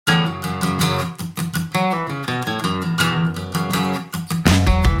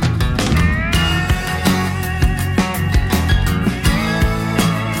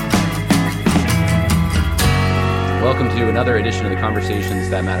edition of the Conversations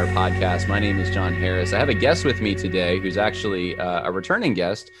That Matter podcast. My name is John Harris. I have a guest with me today who's actually a returning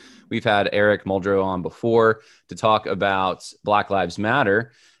guest. We've had Eric Muldrow on before to talk about Black Lives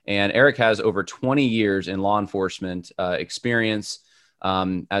Matter. And Eric has over 20 years in law enforcement experience,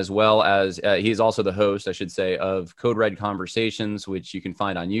 as well as he's also the host, I should say, of Code Red Conversations, which you can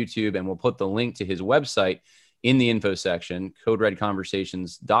find on YouTube. And we'll put the link to his website in the info section,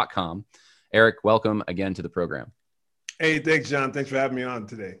 coderedconversations.com. Eric, welcome again to the program. Hey, thanks, John. Thanks for having me on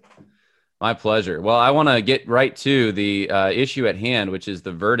today. My pleasure. Well, I want to get right to the issue at hand, which is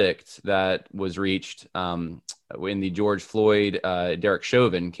the verdict that was reached in the George Floyd, Derek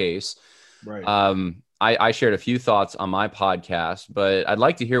Chauvin case. Right. I shared a few thoughts on my podcast, but I'd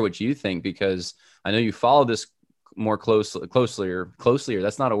like to hear what you think, because I know you follow this more closely.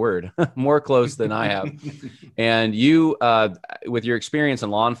 That's not a word. More close than I have. And you, with your experience in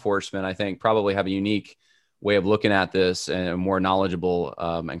law enforcement, I think probably have a unique way of looking at this in a more knowledgeable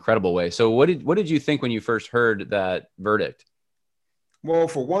and credible way. So what did you think when you first heard that verdict? Well,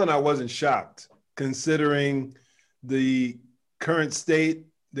 for one, I wasn't shocked, considering the current state,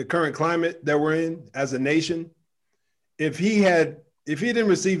 the current climate that we're in as a nation. If he didn't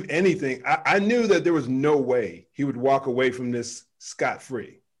receive anything, I knew that there was no way he would walk away from this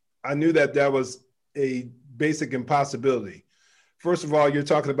scot-free. I knew that that was a basic impossibility. First of all, you're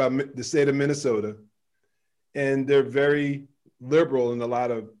talking about the state of Minnesota, and they're very liberal in a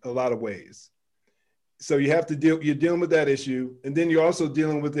lot of ways. So you're dealing with that issue. And then you're also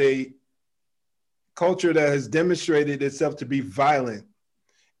dealing with a culture that has demonstrated itself to be violent.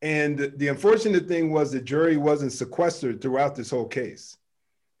 And the unfortunate thing was the jury wasn't sequestered throughout this whole case.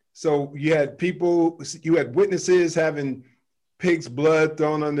 So you had witnesses having pig's blood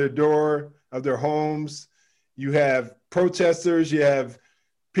thrown on their door of their homes. You have protesters, you have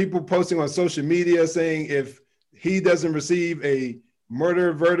people posting on social media saying if he doesn't receive a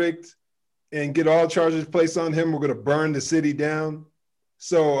murder verdict and get all charges placed on him, we're going to burn the city down.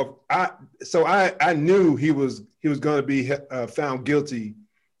 So I knew he was going to be found guilty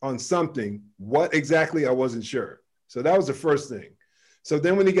on something. What exactly, I wasn't sure. So that was the first thing. So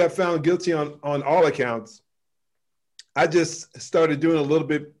then when he got found guilty on all accounts, I just started doing a little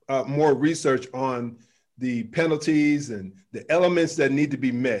bit more research on the penalties and the elements that need to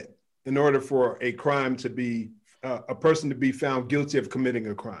be met in order for a crime to be, a person to be found guilty of committing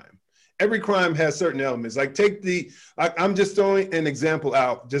a crime. Every crime has certain elements. Like I'm just throwing an example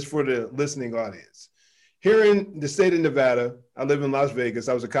out just for the listening audience. Here in the state of Nevada, I live in Las Vegas.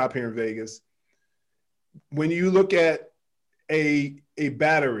 I was a cop here in Vegas. When you look at a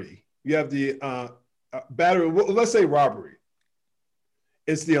battery, you have the battery, well, let's say robbery.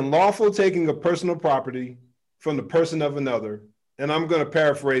 It's the unlawful taking of personal property from the person of another. And I'm going to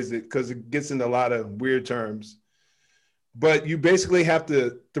paraphrase it because it gets into a lot of weird terms. But you basically have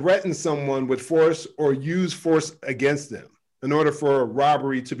to threaten someone with force or use force against them in order for a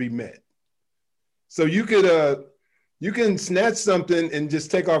robbery to be met. So you can snatch something and just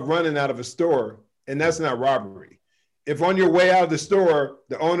take off running out of a store, and that's not robbery. If on your way out of the store,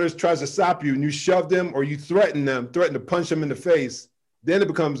 the owner tries to stop you and you shove them or you threaten to punch them in the face, then it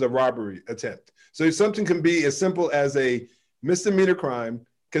becomes a robbery attempt. So something can be as simple as a misdemeanor crime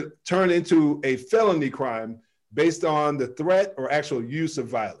could turn into a felony crime based on the threat or actual use of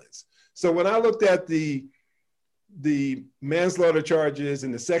violence. So when I looked at the manslaughter charges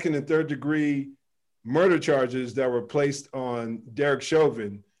and the second and third degree murder charges that were placed on Derek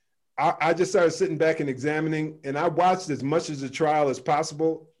Chauvin, I just started sitting back and examining, and I watched as much of the trial as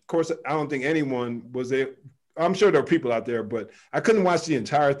possible. Of course, I don't think anyone was there. I'm sure there are people out there, but I couldn't watch the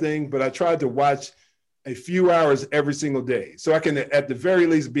entire thing, but I tried to watch a few hours every single day so I can, at the very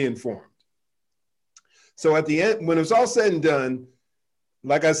least, be informed. So at the end, when it was all said and done,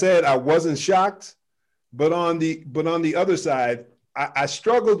 like I said, I wasn't shocked, but on the other side, I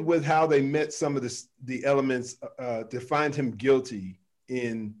struggled with how they met some of the elements to find him guilty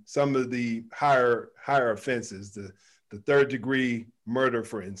in some of the higher offenses, the third degree murder,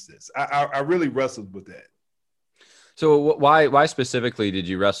 for instance. I really wrestled with that. So why specifically did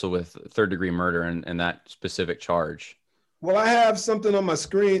you wrestle with third degree murder and that specific charge? Well, I have something on my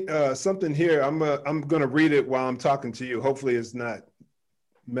screen, something here. I'm going to read it while I'm talking to you. Hopefully it's not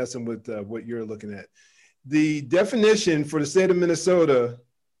messing with what you're looking at. The definition for the state of Minnesota,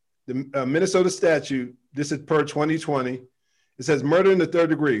 the Minnesota statute, this is per 2020. It says murder in the third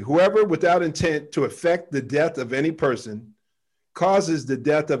degree. Whoever without intent to affect the death of any person causes the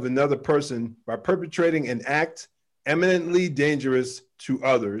death of another person by perpetrating an act eminently dangerous to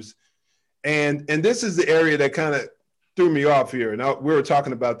others. And this is the area that kind of threw me off here. And we were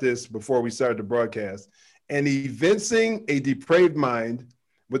talking about this before we started the broadcast. and evincing a depraved mind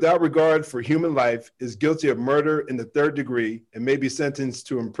without regard for human life is guilty of murder in the third degree and may be sentenced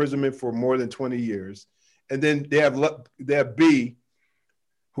to imprisonment for more than 20 years. And then they have B,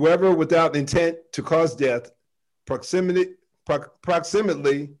 whoever without intent to cause death, proximately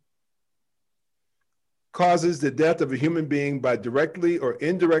causes the death of a human being by directly or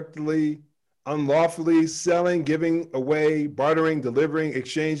indirectly, unlawfully selling, giving away, bartering, delivering,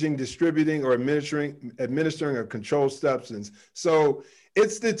 exchanging, distributing, or administering a controlled substance. So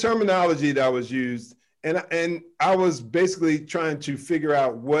it's the terminology that was used. And I was basically trying to figure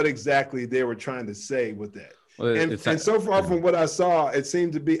out what exactly they were trying to say with that. Well, and so far from what I saw, it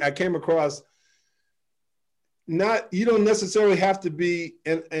seemed to be, I came across you don't necessarily have to be,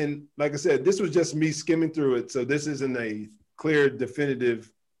 and like I said, this was just me skimming through it. So this isn't a clear,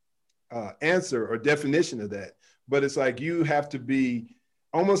 definitive answer or definition of that. But it's like you have to be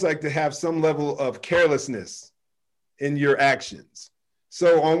almost like to have some level of carelessness in your actions.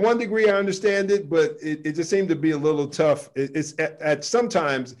 So on one degree, I understand it, but it just seemed to be a little tough. It's at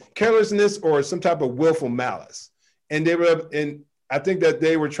sometimes carelessness or some type of willful malice. And I think that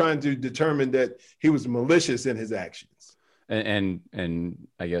they were trying to determine that he was malicious in his actions. And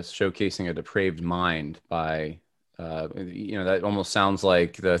I guess showcasing a depraved mind by, that almost sounds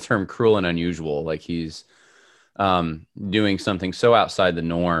like the term cruel and unusual, like he's doing something so outside the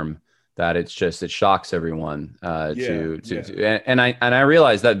norm that it shocks everyone. And I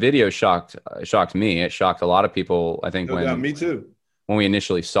realized that video shocked me. It shocked a lot of people. I think me too. When we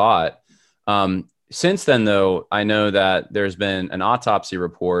initially saw it. Since then, though, I know that there's been an autopsy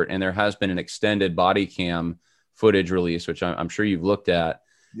report and there has been an extended body cam footage release, which I'm sure you've looked at.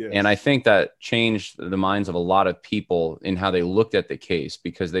 Yes. And I think that changed the minds of a lot of people in how they looked at the case,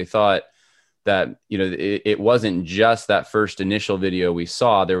 because they thought that, it wasn't just that first initial video we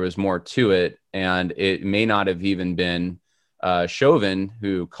saw. There was more to it. And it may not have even been Chauvin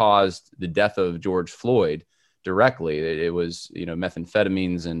who caused the death of George Floyd directly. It was,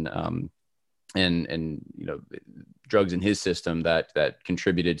 methamphetamines and drugs in his system that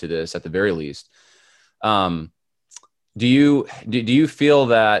contributed to this at the very least. Do you feel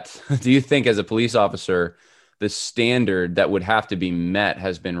that, do you think as a police officer, the standard that would have to be met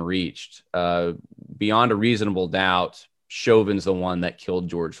has been reached beyond a reasonable doubt? Chauvin's the one that killed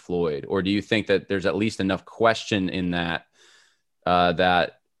George Floyd? Or do you think that there's at least enough question in that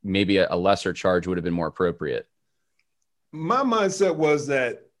that maybe a lesser charge would have been more appropriate? My mindset was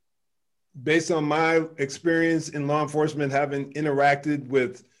that, based on my experience in law enforcement, having interacted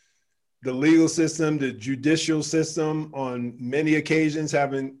with the legal system, the judicial system on many occasions,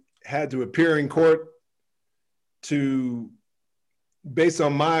 having had to appear in court based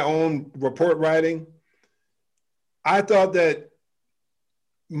on my own report writing, I thought that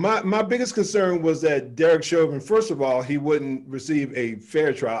my biggest concern was that Derek Chauvin, first of all, he wouldn't receive a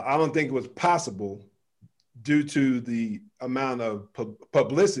fair trial. I don't think it was possible due to the amount of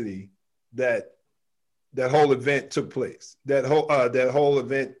publicity that whole event took place, that whole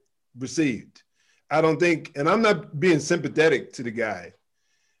event received. I don't think, and I'm not being sympathetic to the guy.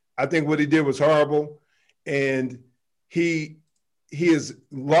 I think what he did was horrible, and he is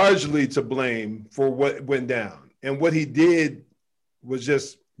largely to blame for what went down. And what he did was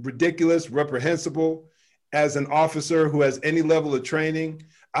just ridiculous, reprehensible. As an officer who has any level of training,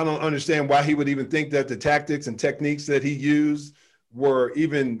 I don't understand why he would even think that the tactics and techniques that he used were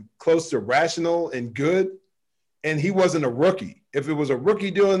even close to rational and good. And he wasn't a rookie. If it was a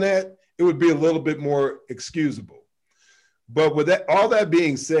rookie doing that, it would be a little bit more excusable. But with that, all that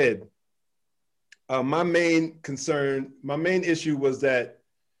being said, my main issue was that,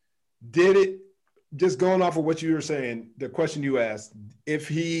 just going off of what you were saying, the question you asked, if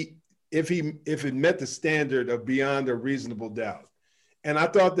it met the standard of beyond a reasonable doubt. And I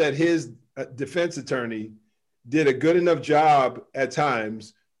thought that his defense attorney did a good enough job at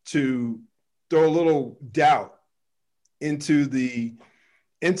times to throw a little doubt into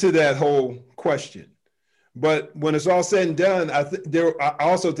that whole question. But when it's all said and done, I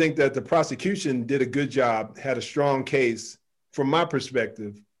also think that the prosecution did a good job, had a strong case from my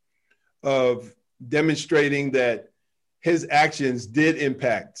perspective of demonstrating that his actions did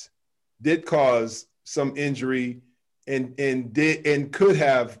cause some injury and could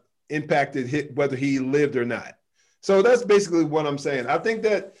have impacted whether he lived or not. So that's basically what I'm saying. I think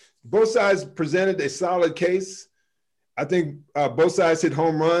that both sides presented a solid case. I think both sides hit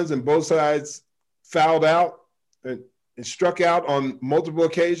home runs and both sides fouled out and struck out on multiple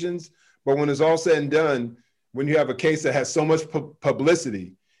occasions. But when it's all said and done, when you have a case that has so much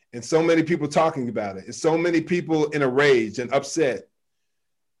publicity and so many people talking about it and so many people in a rage and upset,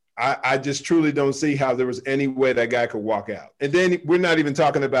 I just truly don't see how there was any way that guy could walk out. And then we're not even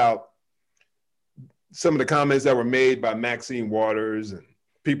talking about some of the comments that were made by Maxine Waters and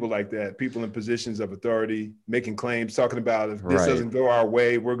people like that, people in positions of authority, making claims, talking about if this doesn't go our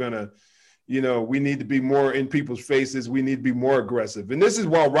way, we're going to, we need to be more in people's faces. We need to be more aggressive. And this is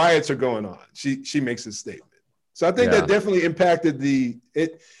while riots are going on. She makes a statement. So I think that definitely impacted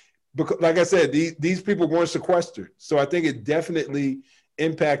because like I said, these people weren't sequestered. So I think it definitely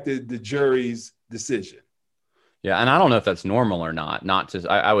impacted the jury's decision. Yeah, and I don't know if that's normal or not.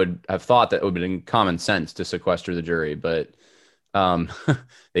 I would have thought that it would have been common sense to sequester the jury, but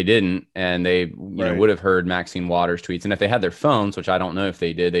they didn't, and they would have heard Maxine Waters' tweets. And if they had their phones, which I don't know if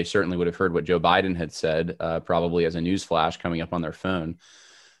they did, they certainly would have heard what Joe Biden had said, probably as a news flash coming up on their phone.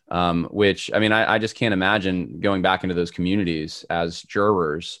 Which, I mean, I just can't imagine going back into those communities as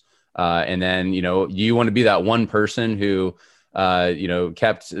jurors. And then, you want to be that one person who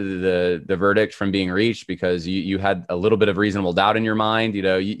kept the verdict from being reached because you had a little bit of reasonable doubt in your mind.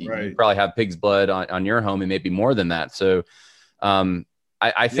 You probably have pig's blood on your home and maybe more than that. So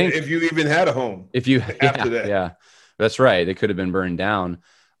I think if you even had a home, after that, that's right. They could have been burned down.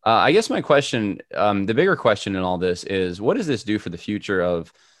 I guess my question, the bigger question in all this is, what does this do for the future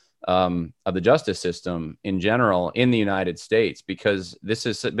of the justice system in general in the United States? Because this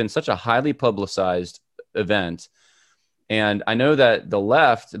has been such a highly publicized event. And I know that the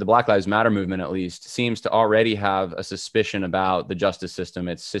left, the Black Lives Matter movement, at least, seems to already have a suspicion about the justice system.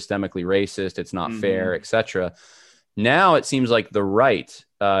 It's systemically racist. It's not fair, etc. Now it seems like the right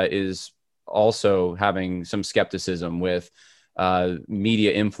is also having some skepticism with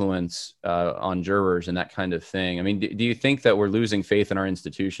media influence on jurors and that kind of thing. I mean, do you think that we're losing faith in our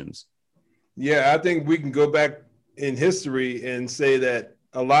institutions? Yeah, I think we can go back in history and say that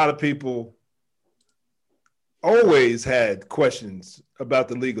a lot of people always had questions about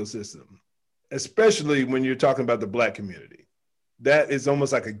the legal system, especially when you're talking about the Black community. That is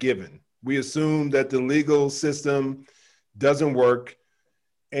almost like a given. We assume that the legal system doesn't work,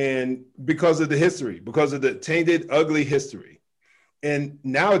 and because of the history, because of the tainted, ugly history. And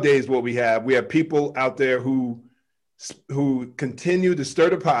nowadays what we have people out there who continue to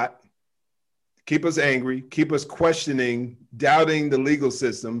stir the pot, keep us angry, keep us questioning, doubting the legal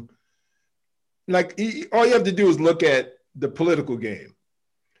system. Like, all you have to do is look at the political game.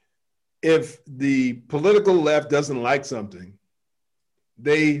 If the political left doesn't like something,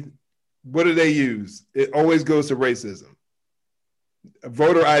 what do they use? It always goes to racism.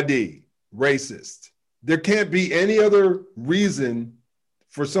 Voter ID, racist. There can't be any other reason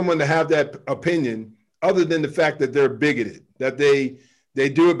for someone to have that opinion other than the fact that they're bigoted, that they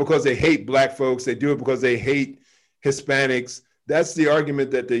do it because they hate Black folks. They do it because they hate Hispanics. That's the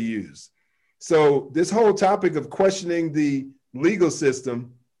argument that they use. So this whole topic of questioning the legal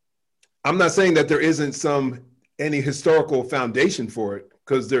system, I'm not saying that there isn't any historical foundation for it,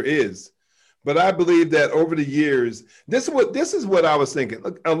 because there is. But I believe that over the years, this is what I was thinking.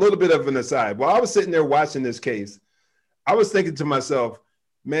 Look, a little bit of an aside. While I was sitting there watching this case, I was thinking to myself,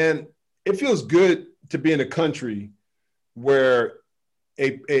 man, it feels good to be in a country where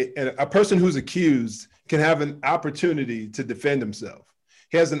a person who's accused can have an opportunity to defend himself.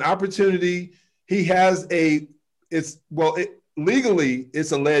 He has an opportunity. Legally,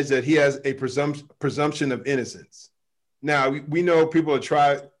 it's alleged that he has a presumption of innocence. Now, we know people are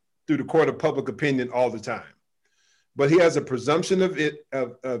tried through the court of public opinion all the time, but he has a presumption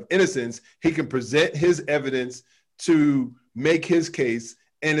of innocence. He can present his evidence to make his case,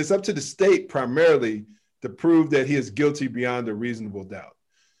 and it's up to the state primarily to prove that he is guilty beyond a reasonable doubt.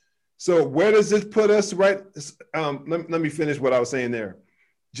 So where does this put us, right? Let me finish what I was saying there.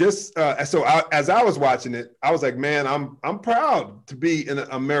 As I was watching it, I was like, man, I'm proud to be an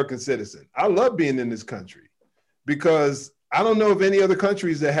American citizen. I love being in this country, because I don't know of any other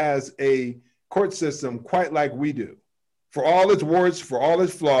countries that has a court system quite like we do. For all its warts, for all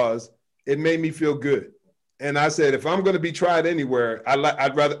its flaws, it made me feel good. And I said, if I'm going to be tried anywhere, I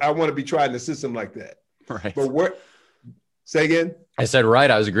want to be tried in a system like that. Right. But say again? I said, right.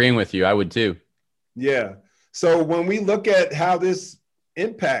 I was agreeing with you. I would too. Yeah. So when we look at how this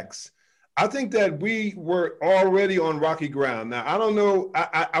impacts, I think that we were already on rocky ground. Now, I don't know.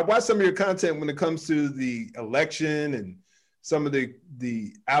 I watched some of your content when it comes to the election and some of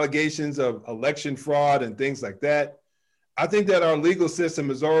the allegations of election fraud and things like that. I think that our legal system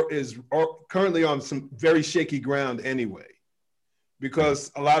is currently on some very shaky ground anyway,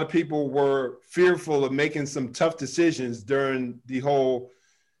 because a lot of people were fearful of making some tough decisions during the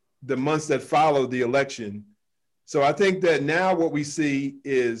months that followed the election. So I think that now what we see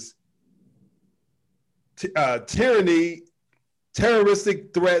is tyranny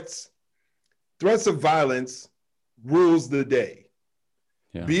terroristic threats of violence rules the day.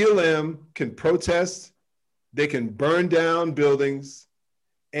 Yeah. BLM can protest, they can burn down buildings,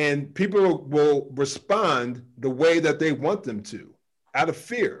 and people will respond the way that they want them to, out of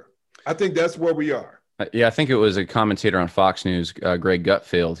fear. I think that's where we are. Yeah, I think it was a commentator on Fox News, Greg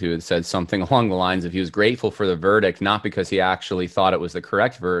Gutfeld, who had said something along the lines of he was grateful for the verdict, not because he actually thought it was the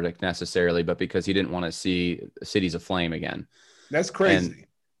correct verdict necessarily, but because he didn't want to see cities aflame again. That's crazy.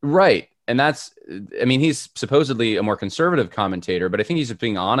 Right. And that's, I mean, he's supposedly a more conservative commentator, but I think he's just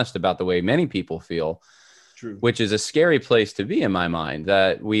being honest about the way many people feel. True. Which is a scary place to be in my mind,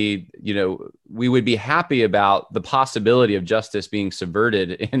 that we would be happy about the possibility of justice being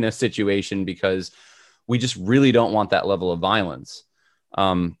subverted in a situation because we just really don't want that level of violence.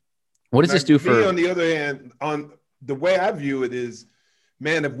 What does this do for? On the other hand, on the way I view it is,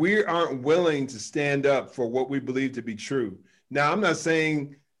 man, if we aren't willing to stand up for what we believe to be true. Now, I'm not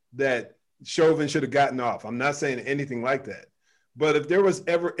saying that Chauvin should have gotten off. I'm not saying anything like that. But if there was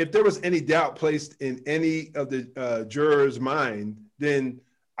any doubt placed in any of the jurors' mind, then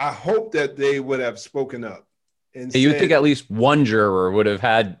I hope that they would have spoken up. And you would think at least one juror would have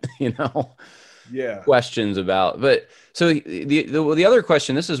had, questions about. But so the other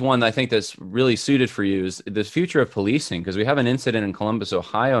question, this is one that I think that's really suited for you, is the future of policing, because we have an incident in Columbus,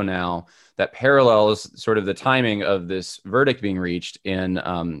 Ohio now that parallels sort of the timing of this verdict being reached in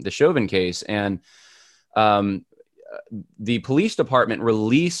the Chauvin case. And the police department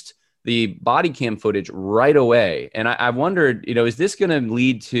released the body cam footage right away. And I wondered, is this going to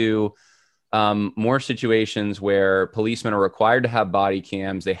lead to more situations where policemen are required to have body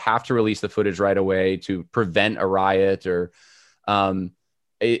cams? They have to release the footage right away to prevent a riot, or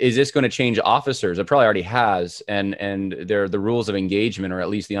is this going to change officers? It probably already has. And the rules of engagement, or at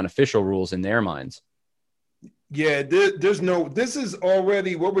least the unofficial rules in their minds. Yeah, this is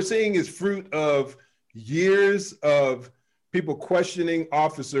already, what we're seeing is fruit of years of people questioning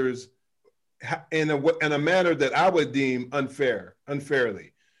officers in a manner that I would deem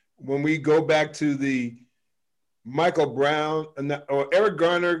unfairly. When we go back to the Michael Brown or Eric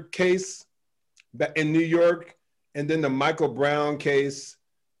Garner case in New York, and then the Michael Brown case,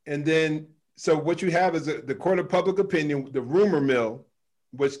 and then so what you have is the court of public opinion, the rumor mill,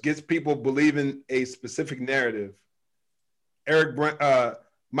 which gets people believing a specific narrative.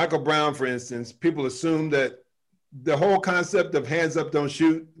 Michael Brown, for instance, people assume that the whole concept of hands up, don't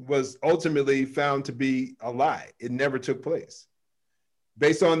shoot was ultimately found to be a lie. It never took place.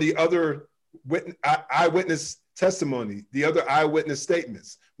 Based on the other eyewitness testimony, the other eyewitness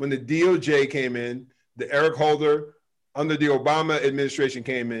statements, when the DOJ came in, the Eric Holder under the Obama administration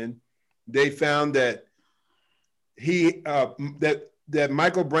came in, they found that that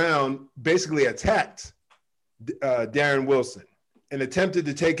Michael Brown basically attacked Darren Wilson and attempted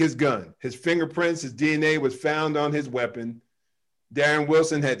to take his gun. His fingerprints, his DNA was found on his weapon. Darren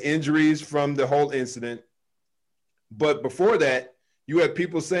Wilson had injuries from the whole incident. But before that, you had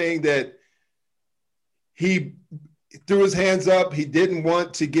people saying that he threw his hands up. He didn't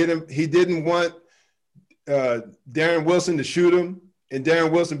want to get him. He didn't want Darren Wilson to shoot him. And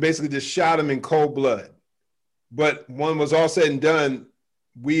Darren Wilson basically just shot him in cold blood. But when it was all said and done,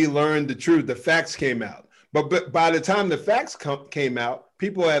 we learned the truth. The facts came out. But by the time the facts came out,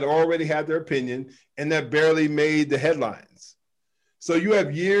 people had already had their opinion, and that barely made the headlines. So you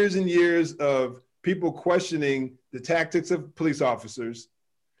have years and years of people questioning the tactics of police officers.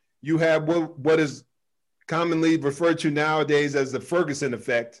 You have what is commonly referred to nowadays as the Ferguson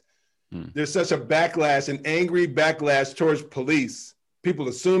effect. There's such a backlash, an angry backlash towards police, people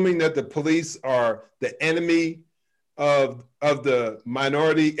assuming that the police are the enemy of the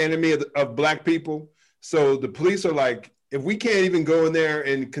minority, enemy of Black people. So the police are like, if we can't even go in there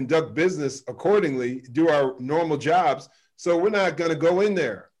and conduct business accordingly, do our normal jobs, so we're not going to go in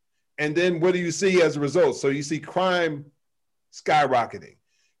there. And then what do you see as a result? So you see crime skyrocketing.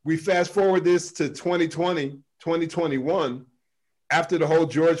 We fast forward this to 2020, 2021, after the whole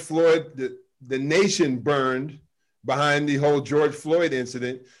George Floyd, the nation burned behind the whole George Floyd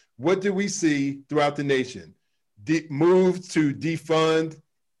incident. What do we see throughout the nation? Move to defund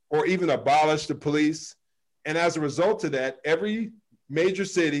or even abolish the police. And as a result of that, every major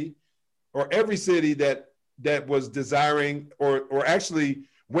city or every city that was desiring or actually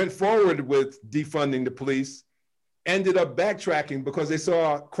went forward with defunding the police ended up backtracking because they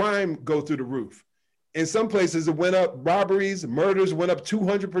saw crime go through the roof. In some places, it went up, robberies, murders went up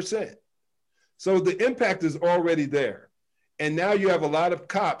 200%. So the impact is already there. And now you have a lot of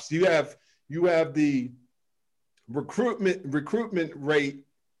cops. You have the recruitment rate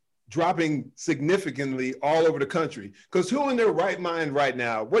dropping significantly all over the country. Because who in their right mind right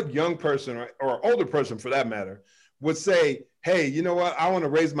now, what young person or older person for that matter, would say, hey, you know what? I want to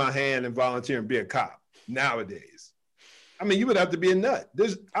raise my hand and volunteer and be a cop nowadays. I mean, you would have to be a nut.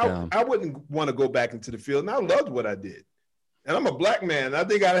 I wouldn't want to go back into the field, and I loved what I did. And I'm a black man. I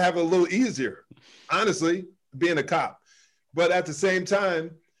think I'd have it a little easier, honestly, being a cop. But at the same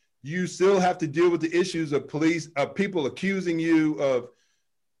time, you still have to deal with the issues of police, of people accusing you of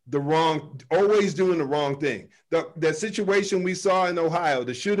always doing the wrong thing. The situation we saw in Ohio,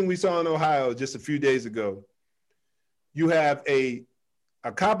 the shooting we saw in Ohio just a few days ago, you have a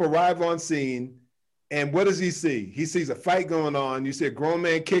cop arrive on scene, and what does he see? He sees a fight going on. You see a grown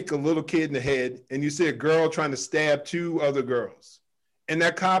man kick a little kid in the head, and you see a girl trying to stab two other girls. And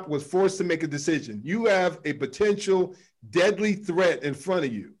that cop was forced to make a decision. You have a potential deadly threat in front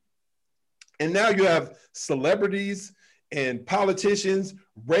of you. And now you have celebrities and politicians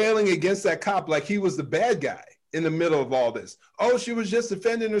railing against that cop like he was the bad guy in the middle of all this. Oh, she was just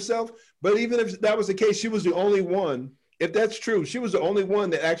defending herself. But even if that was the case, she was the only one. If that's true, she was the only one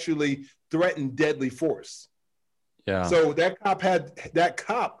that actually threatened deadly force. Yeah. So that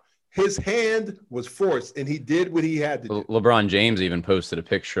cop, his hand was forced, and he did what he had to do. LeBron James even posted a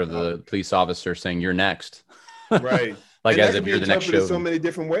picture of the police officer saying, "You're next." Right. Like, as if you're the next Chauvin. So many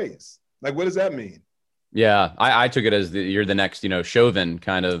different ways. Like, what does that mean? Yeah, I took it as you're the next, Chauvin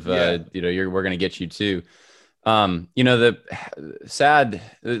kind of, we're going to get you too. The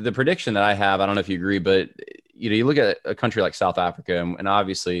prediction that I have, I don't know if you agree, but you look at a country like South Africa, and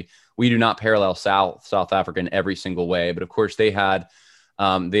obviously we do not parallel South Africa in every single way, but of course they had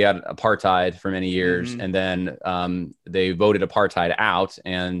apartheid for many years, and then they voted apartheid out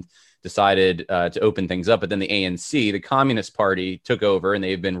and decided to open things up. But then the ANC, the Communist Party, took over, and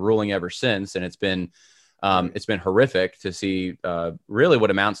they've been ruling ever since, and it's been horrific to see really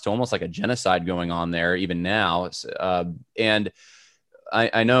what amounts to almost like a genocide going on there even now. And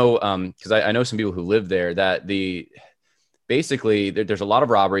I know, because I know some people who live there, that basically there's a lot of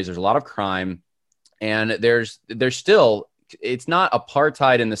robberies, there's a lot of crime, and there's still, it's not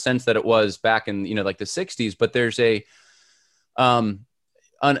apartheid in the sense that it was back in, like the 60s, but there's an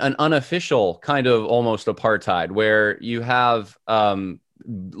unofficial kind of almost apartheid where you have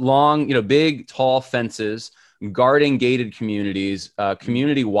long, big, tall fences guarding gated communities,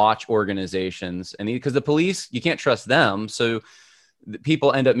 community watch organizations. And because the police, you can't trust them. So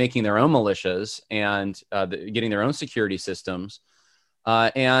people end up making their own militias and getting their own security systems.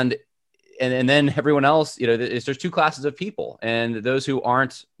 And then everyone else, there's two classes of people, and those who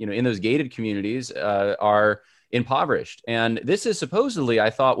aren't, in those gated communities are impoverished. And this is supposedly,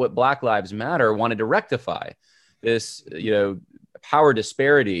 I thought, what Black Lives Matter wanted to rectify, this, power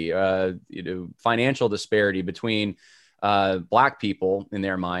disparity, financial disparity between Black people in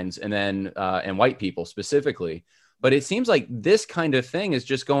their minds and white people specifically. But it seems like this kind of thing is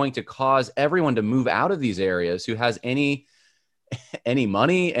just going to cause everyone to move out of these areas who has any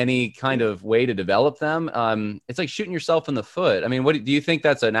money, any kind of way to develop them. It's like shooting yourself in the foot. I mean, what do you think?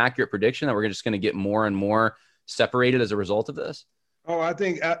 That's an accurate prediction that we're just going to get more and more separated as a result of this? Oh, I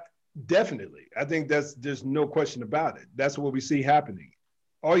think definitely. I think there's no question about it. That's what we see happening.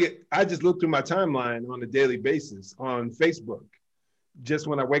 I just look through my timeline on a daily basis on Facebook. Just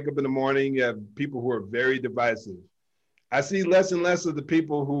when I wake up in the morning, you have people who are very divisive. I see less and less of the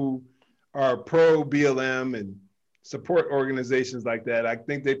people who are pro BLM and support organizations like that. I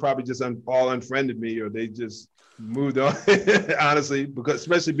think they probably just all unfriended me, or they just moved on, honestly, because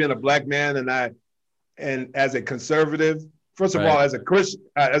especially being a Black man and as a conservative, first of all, as a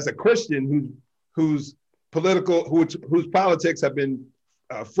Christian whose politics have been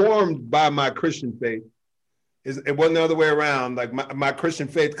formed by my Christian faith. It wasn't the other way around. Like my Christian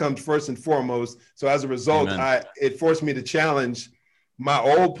faith comes first and foremost. So as a result, it forced me to challenge my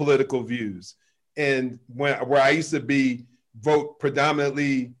old political views. And where I used to vote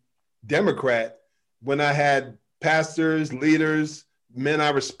predominantly Democrat, when I had pastors, leaders, men I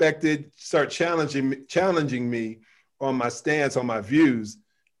respected start challenging me on my stance, on my views,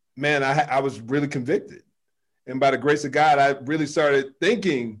 man, I was really convicted. And by the grace of God, I really started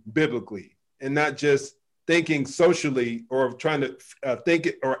thinking biblically and not just thinking socially or trying to think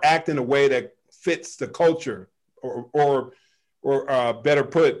it or act in a way that fits the culture or better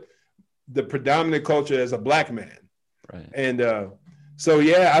put, the predominant culture as a Black man. Right. And so,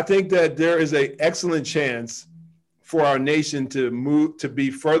 yeah, I think that there is an excellent chance for our nation to be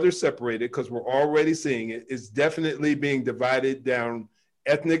further separated, because we're already seeing it. It's definitely being divided down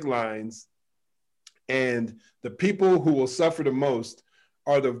ethnic lines. And the people who will suffer the most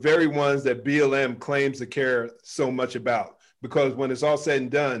are the very ones that BLM claims to care so much about, because when it's all said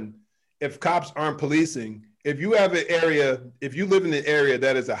and done, if cops aren't policing, if you live in an area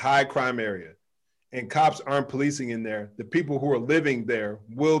that is a high crime area and cops aren't policing in there, the people who are living there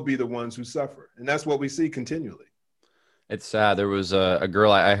will be the ones who suffer. And that's what we see continually. It's sad. There was a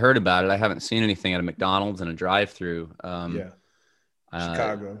girl, I heard about it. I haven't seen anything at a McDonald's in a drive-through.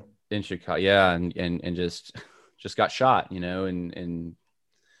 Chicago. In Chicago. Yeah. And just got shot, in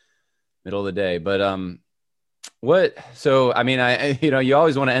middle of the day. But, so, I mean, you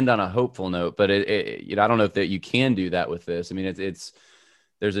always want to end on a hopeful note, but I don't know if that you can do that with this. I mean,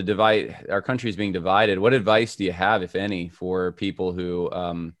 there's a divide. Our country is being divided. What advice do you have, if any, for people who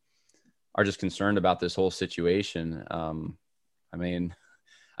are just concerned about this whole situation? I mean,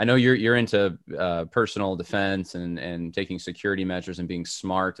 I know you're into personal defense and taking security measures and being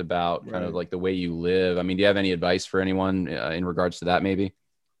smart about kind of like the way you live. I mean, do you have any advice for anyone in regards to that, maybe?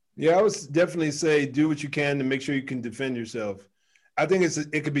 Yeah, I would definitely say do what you can to make sure you can defend yourself. I think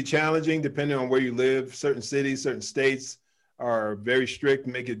it could be challenging depending on where you live. Certain cities, certain states are very strict,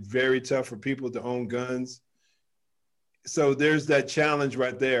 make it very tough for people to own guns. So there's that challenge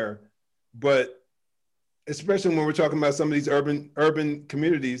right there. But especially when we're talking about some of these urban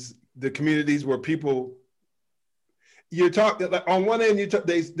communities, the communities where people, on one end,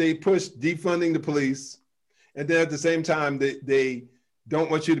 they push defunding the police, and then at the same time, they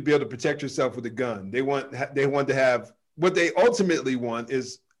don't want you to be able to protect yourself with a gun. They want to have, what they ultimately want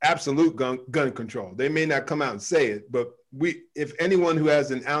is absolute gun control. They may not come out and say it, but if anyone who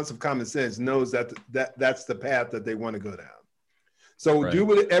has an ounce of common sense knows that's the path that they want to go down. So do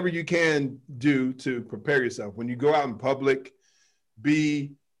whatever you can do to prepare yourself. When you go out in public,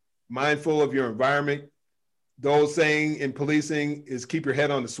 be mindful of your environment. The old saying in policing is keep your head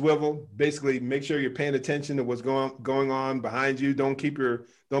on the swivel. Basically, make sure you're paying attention to what's going on behind you. Don't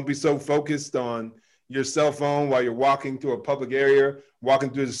be so focused on your cell phone while you're walking through a public area, walking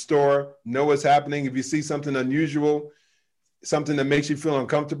through the store. Know what's happening. If you see something unusual, something that makes you feel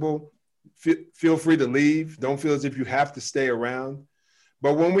uncomfortable, feel free to leave. Don't feel as if you have to stay around.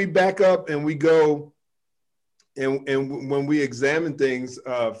 But when we back up and we go and when we examine things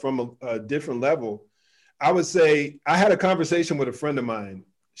from a different level, I would say I had a conversation with a friend of mine.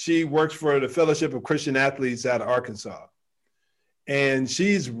 She works for the Fellowship of Christian Athletes out of Arkansas. And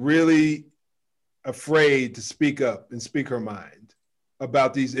she's really afraid to speak up and speak her mind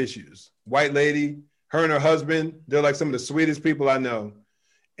about these issues. White lady, her and her husband, they're like some of the sweetest people I know.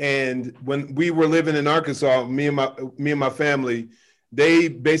 And when we were living in Arkansas, me and my family, they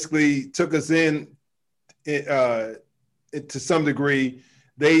basically took us in to some degree.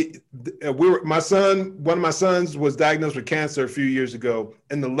 One of my sons was diagnosed with cancer a few years ago,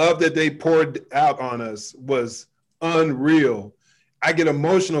 and the love that they poured out on us was unreal. I get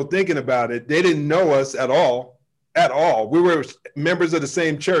emotional thinking about it. They didn't know us at all. We were members of the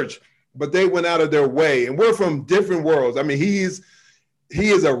same church, but they went out of their way, and we're from different worlds. I mean, he is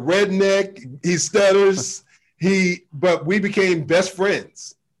a redneck. He stutters. But we became best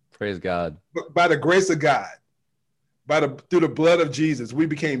friends. Praise God. By the grace of God, through the blood of Jesus, we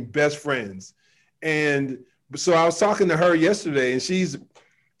became best friends. And so I was talking to her yesterday, and she's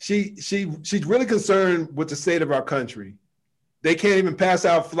really concerned with the state of our country. They can't even pass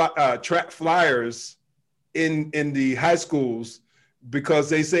out track flyers in the high schools because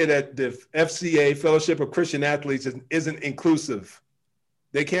they say that the FCA, Fellowship of Christian Athletes, isn't inclusive.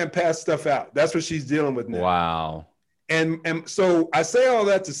 They can't pass stuff out. That's what she's dealing with now. Wow. And so I say all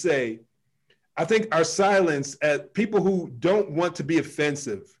that to say, I think our silence at people who don't want to be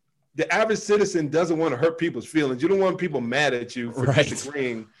offensive. The average citizen doesn't want to hurt people's feelings. You don't want people mad at you for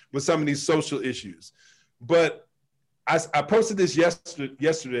disagreeing with some of these social issues. But I posted this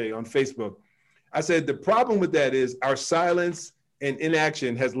yesterday on Facebook. I said, the problem with that is our silence and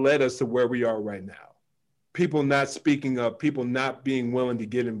inaction has led us to where we are right now. People not speaking up, people not being willing to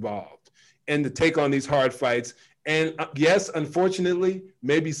get involved and to take on these hard fights. And yes, unfortunately,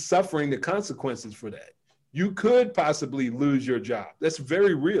 maybe suffering the consequences for that. You could possibly lose your job. That's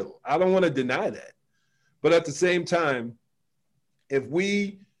very real. I don't want to deny that. But at the same time, if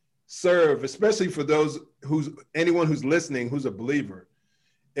we serve, especially for anyone who's listening, who's a believer,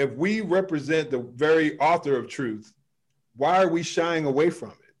 if we represent the very author of truth, why are we shying away from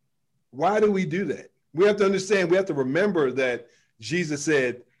it? Why do we do that? We have to understand, we have to remember that Jesus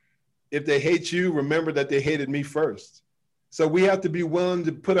said, if they hate you, remember that they hated me first. So we have to be willing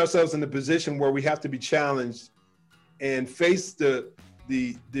to put ourselves in a position where we have to be challenged and face the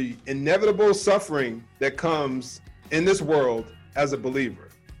inevitable suffering that comes in this world as a believer.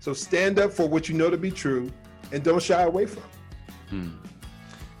 So stand up for what you know to be true and don't shy away from it.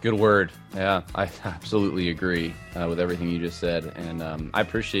 Good word. Yeah, I absolutely agree with everything you just said. And I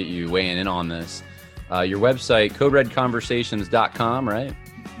appreciate you weighing in on this. Your website, CodeRedConversations.com, right?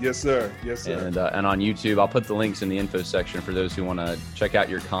 Yes, sir. Yes, sir. And on YouTube, I'll put the links in the info section for those who want to check out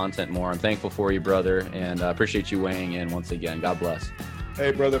your content more. I'm thankful for you, brother, and I appreciate you weighing in once again. God bless.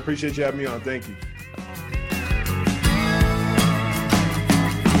 Hey, brother, appreciate you having me on. Thank you.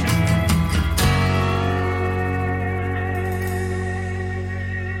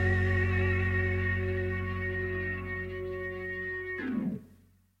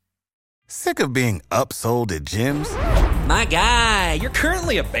 Sick of being upsold at gyms? My guy, you're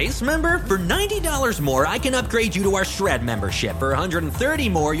currently a base member? For $90 more, I can upgrade you to our Shred membership. For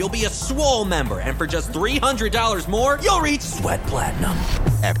 $130 more, you'll be a Swole member. And for just $300 more, you'll reach Sweat Platinum.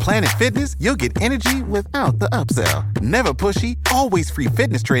 At Planet Fitness, you'll get energy without the upsell. Never pushy, always free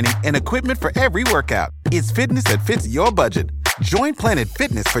fitness training and equipment for every workout. It's fitness that fits your budget. Join Planet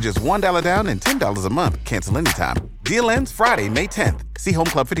Fitness for just $1 down and $10 a month. Cancel anytime. Deal ends Friday, May 10th. See Home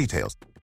Club for details.